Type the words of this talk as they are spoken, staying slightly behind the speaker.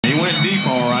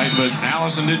right, but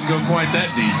Allison didn't go quite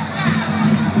that deep.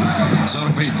 So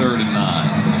it'll be 3rd and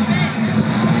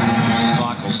 9.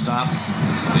 Clock will stop.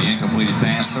 The incompleted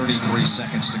pass, 33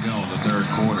 seconds to go in the 3rd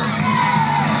quarter.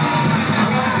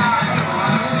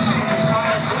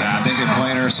 I think they're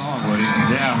playing our song, Woody.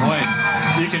 Yeah, boy.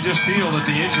 You can just feel that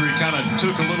the injury kind of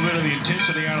took a little bit of the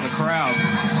intensity out of the crowd.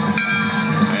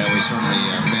 Well, we certainly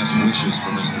best wishes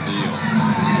for Mr. Deal.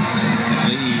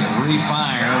 Lee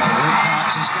refires. Rick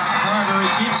Cox has got Carter.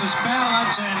 He keeps his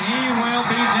balance, and he will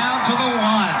be down to the 1.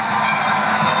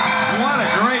 What a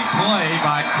great play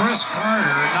by Chris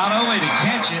Carter, not only to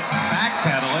catch it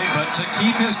backpedaling, but to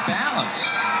keep his balance.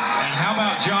 And how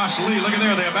about Josh Lee? Look at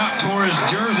there, they about tore his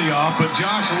jersey off, but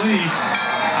Josh Lee,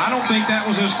 I don't think that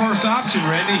was his first option,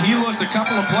 Randy. He looked a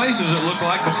couple of places, it looked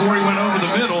like, before he went over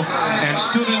the middle and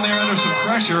stood in there under some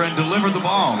pressure and delivered the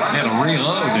ball. He had a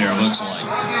reload there, looks like.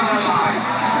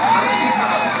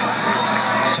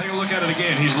 Take a look at it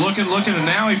again. He's looking, and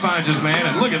now he finds his man,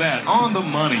 and look at that, on the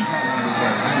money.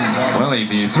 Well,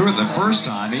 if he threw it the first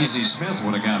time, Easy Smith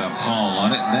would have got a paw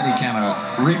on it, and then he kind of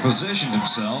repositioned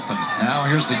himself, and now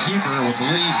here's the keeper with the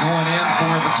lead going in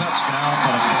for the touchdown,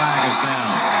 but a flag is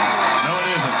down. No, it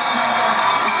isn't.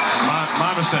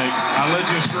 My mistake. I led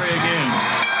you astray again.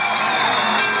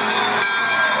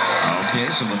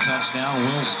 Okay, so the touchdown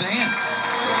will stand.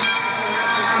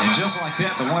 And just like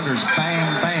that, the Wonders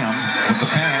bam, bam with the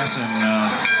pass, and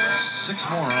 6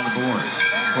 more on the board.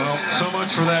 Well, so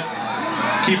much for that,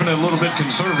 keeping it a little bit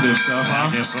conservative stuff, huh? I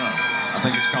guess so. I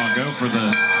think it's called go for the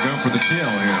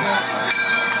kill here.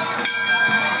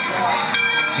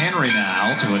 Henry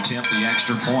now to attempt the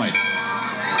extra point.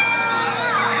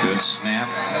 Good snap,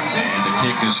 and the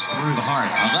kick is through the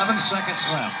heart. 11 seconds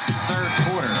left, 3rd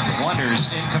quarter. Wonders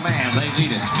in command. They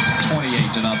lead it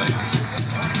 28-0.